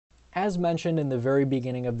As mentioned in the very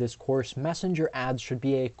beginning of this course, messenger ads should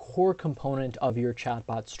be a core component of your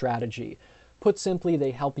chatbot strategy. Put simply,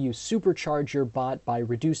 they help you supercharge your bot by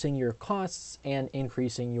reducing your costs and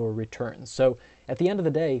increasing your returns. So at the end of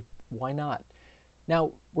the day, why not?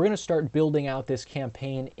 Now, we're going to start building out this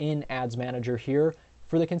campaign in Ads Manager here.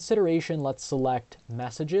 For the consideration, let's select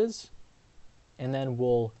Messages, and then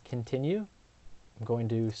we'll continue. I'm going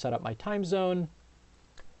to set up my time zone.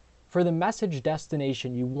 For the message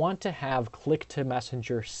destination, you want to have click to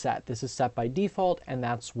messenger set. This is set by default, and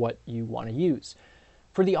that's what you want to use.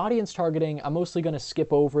 For the audience targeting, I'm mostly going to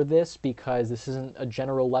skip over this because this isn't a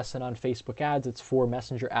general lesson on Facebook ads. It's for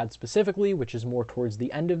messenger ads specifically, which is more towards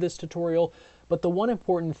the end of this tutorial. But the one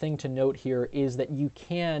important thing to note here is that you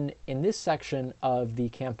can, in this section of the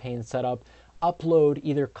campaign setup, upload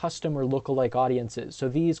either custom or lookalike audiences. So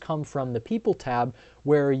these come from the People tab,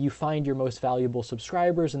 where you find your most valuable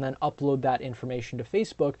subscribers and then upload that information to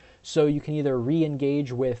Facebook, so you can either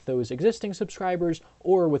re-engage with those existing subscribers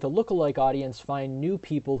or with a lookalike audience find new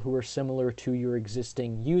people who are similar to your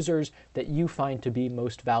existing users that you find to be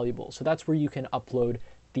most valuable. So that's where you can upload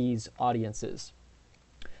these audiences.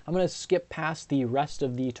 I'm going to skip past the rest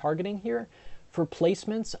of the targeting here. For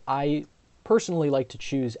placements, I personally like to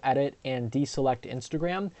choose edit and deselect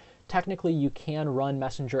Instagram. Technically, you can run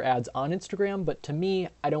messenger ads on Instagram, but to me,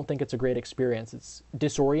 I don't think it's a great experience. It's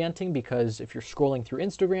disorienting because if you're scrolling through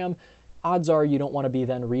Instagram, odds are you don't want to be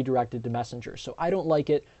then redirected to Messenger. So I don't like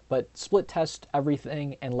it, but split test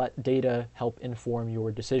everything and let data help inform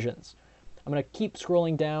your decisions. I'm going to keep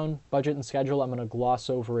scrolling down. Budget and schedule, I'm going to gloss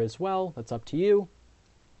over as well. That's up to you.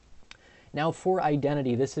 Now for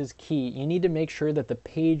identity, this is key. You need to make sure that the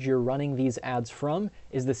page you're running these ads from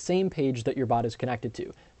is the same page that your bot is connected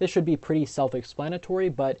to. This should be pretty self-explanatory,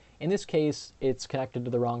 but in this case, it's connected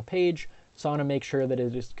to the wrong page. So I want to make sure that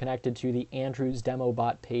it is connected to the Andrew's demo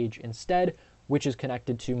bot page instead, which is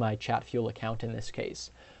connected to my Chatfuel account in this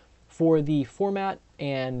case. For the format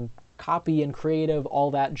and copy and creative,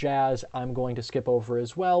 all that jazz, I'm going to skip over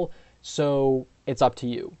as well. So it's up to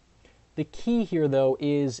you. The key here, though,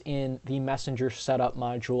 is in the Messenger Setup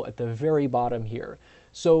module at the very bottom here.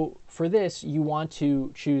 So for this, you want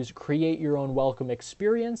to choose Create Your Own Welcome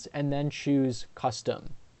Experience and then choose Custom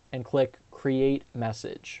and click Create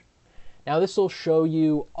Message. Now this will show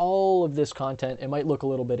you all of this content. It might look a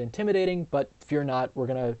little bit intimidating, but fear not, we're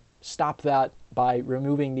going to stop that by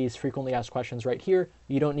removing these frequently asked questions right here.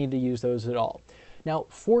 You don't need to use those at all. Now,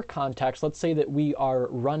 for context, let's say that we are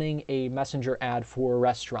running a messenger ad for a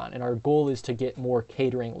restaurant and our goal is to get more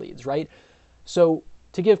catering leads, right? So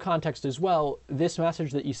to give context as well, this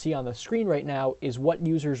message that you see on the screen right now is what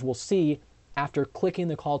users will see after clicking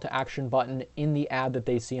the call to action button in the ad that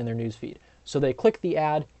they see in their newsfeed. So they click the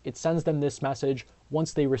ad, it sends them this message.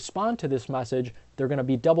 Once they respond to this message, they're going to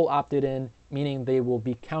be double opted in, meaning they will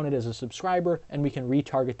be counted as a subscriber and we can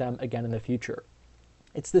retarget them again in the future.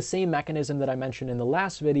 It's the same mechanism that I mentioned in the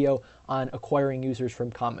last video on acquiring users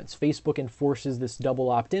from comments. Facebook enforces this double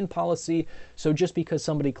opt-in policy, so just because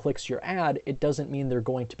somebody clicks your ad, it doesn't mean they're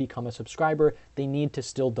going to become a subscriber. They need to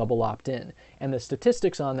still double opt in. And the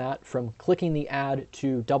statistics on that, from clicking the ad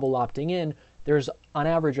to double opting in, there's on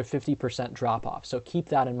average a 50% drop off. So keep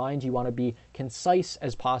that in mind. You want to be concise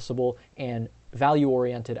as possible and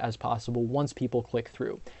value-oriented as possible once people click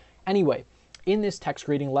through. Anyway, in this text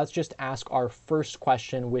greeting, let's just ask our first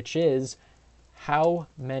question, which is, how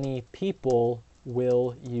many people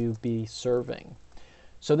will you be serving?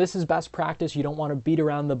 So this is best practice. You don't want to beat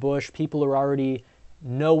around the bush. People are already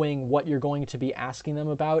knowing what you're going to be asking them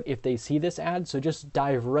about if they see this ad. So just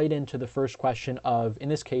dive right into the first question of, in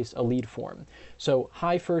this case, a lead form. So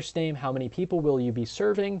hi, first name, how many people will you be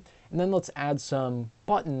serving? And then let's add some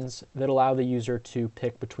buttons that allow the user to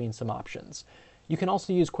pick between some options. You can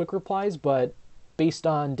also use quick replies, but based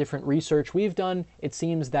on different research we've done, it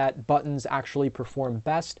seems that buttons actually perform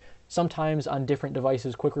best. Sometimes on different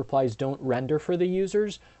devices, quick replies don't render for the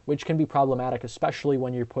users, which can be problematic, especially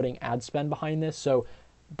when you're putting ad spend behind this. So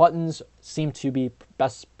buttons seem to be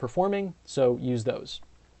best performing, so use those.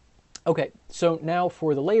 Okay, so now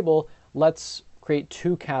for the label, let's create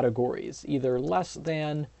two categories, either less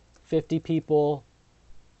than 50 people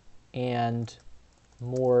and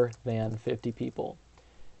more than 50 people.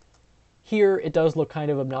 Here it does look kind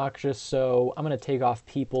of obnoxious, so I'm going to take off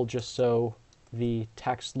people just so the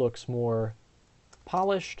text looks more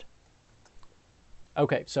polished.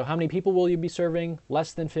 Okay, so how many people will you be serving?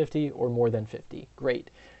 Less than 50 or more than 50? Great.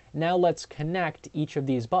 Now let's connect each of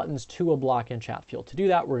these buttons to a block in Chatfuel. To do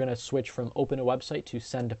that, we're going to switch from open a website to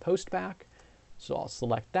send a post back. So I'll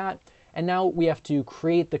select that. And now we have to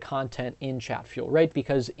create the content in Chatfuel, right?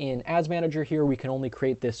 Because in Ads Manager here, we can only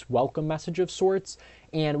create this welcome message of sorts,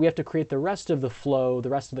 and we have to create the rest of the flow, the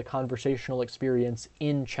rest of the conversational experience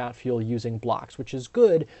in Chatfuel using blocks, which is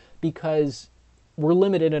good because we're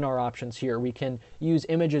limited in our options here. We can use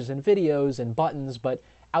images and videos and buttons, but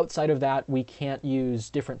outside of that, we can't use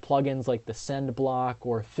different plugins like the send block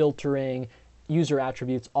or filtering, user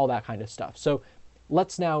attributes, all that kind of stuff. So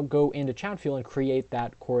let's now go into Chatfuel and create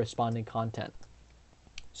that corresponding content.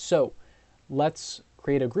 So let's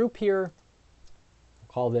create a group here. We'll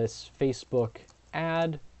call this Facebook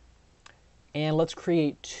ad. And let's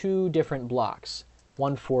create 2 different blocks,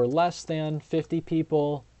 one for less than 50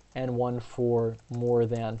 people and one for more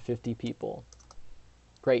than 50 people.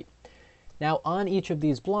 Great. Now on each of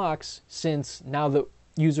these blocks, since now the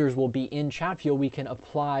users will be in Chatfuel, we can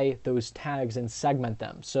apply those tags and segment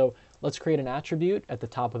them. So let's create an attribute at the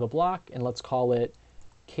top of the block, and let's call it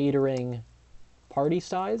catering party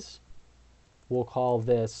size. We'll call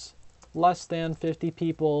this less than 50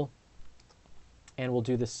 people, and we'll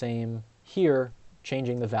do the same here,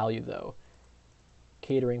 changing the value though.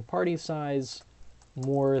 Catering party size,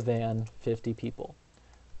 more than 50 people.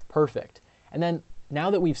 Perfect. And then now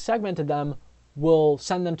that we've segmented them, we'll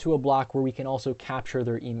send them to a block where we can also capture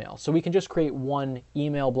their email. So we can just create one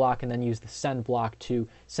email block and then use the send block to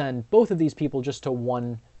send both of these people just to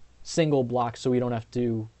one single block so we don't have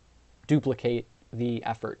to duplicate the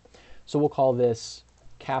effort. So we'll call this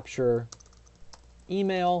capture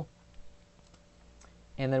email,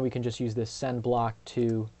 and then we can just use this send block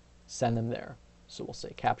to send them there. So we'll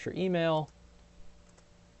say capture email,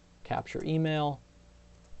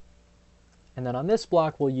 and then on this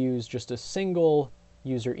block, we'll use just a single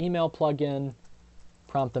user email plugin,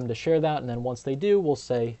 prompt them to share that, and then once they do, we'll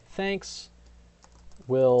say, thanks,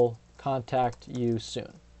 we'll contact you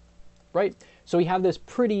soon, right? So we have this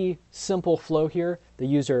pretty simple flow here. The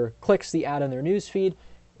user clicks the ad in their newsfeed,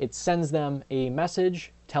 it sends them a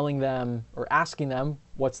message telling them or asking them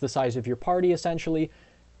what's the size of your party essentially.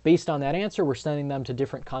 Based on that answer, we're sending them to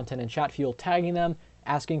different content in Chatfuel, tagging them,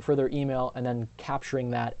 asking for their email, and then capturing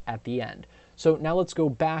that at the end. So now let's go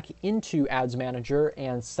back into Ads Manager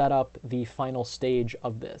and set up the final stage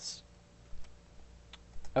of this.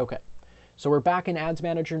 Okay, so we're back in Ads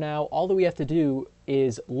Manager now. All that we have to do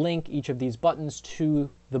is link each of these buttons to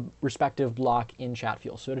the respective block in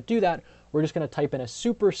Chatfuel. So to do that, we're just going to type in a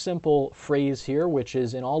super simple phrase here, which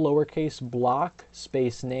is in all lowercase block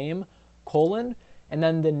space name colon, and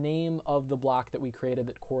then the name of the block that we created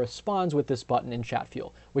that corresponds with this button in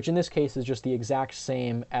Chatfuel, which in this case is just the exact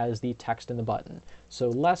same as the text in the button. So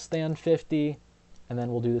less than 50, and then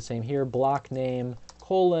we'll do the same here, block name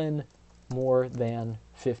colon more than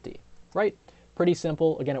 50, right? Pretty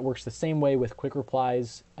simple. Again, it works the same way with quick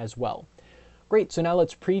replies as well. Great, so now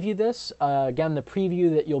let's preview this. Again, the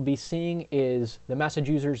preview that you'll be seeing is the message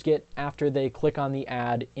users get after they click on the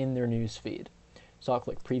ad in their news feed. So I'll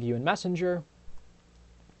click preview in Messenger.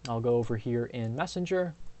 I'll go over here in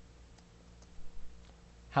Messenger.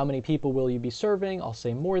 How many people will you be serving? I'll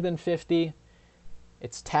say more than 50.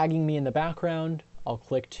 It's tagging me in the background. I'll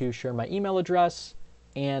click to share my email address,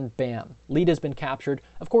 and bam, lead has been captured.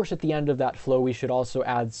 Of course, at the end of that flow, we should also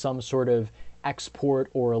add some sort of export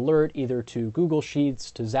or alert, either to Google Sheets,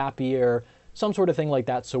 to Zapier, some sort of thing like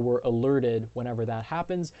that, so we're alerted whenever that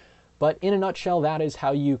happens. But in a nutshell, that is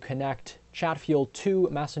how you connect Chatfuel to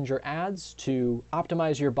Messenger ads to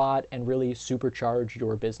optimize your bot and really supercharge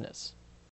your business.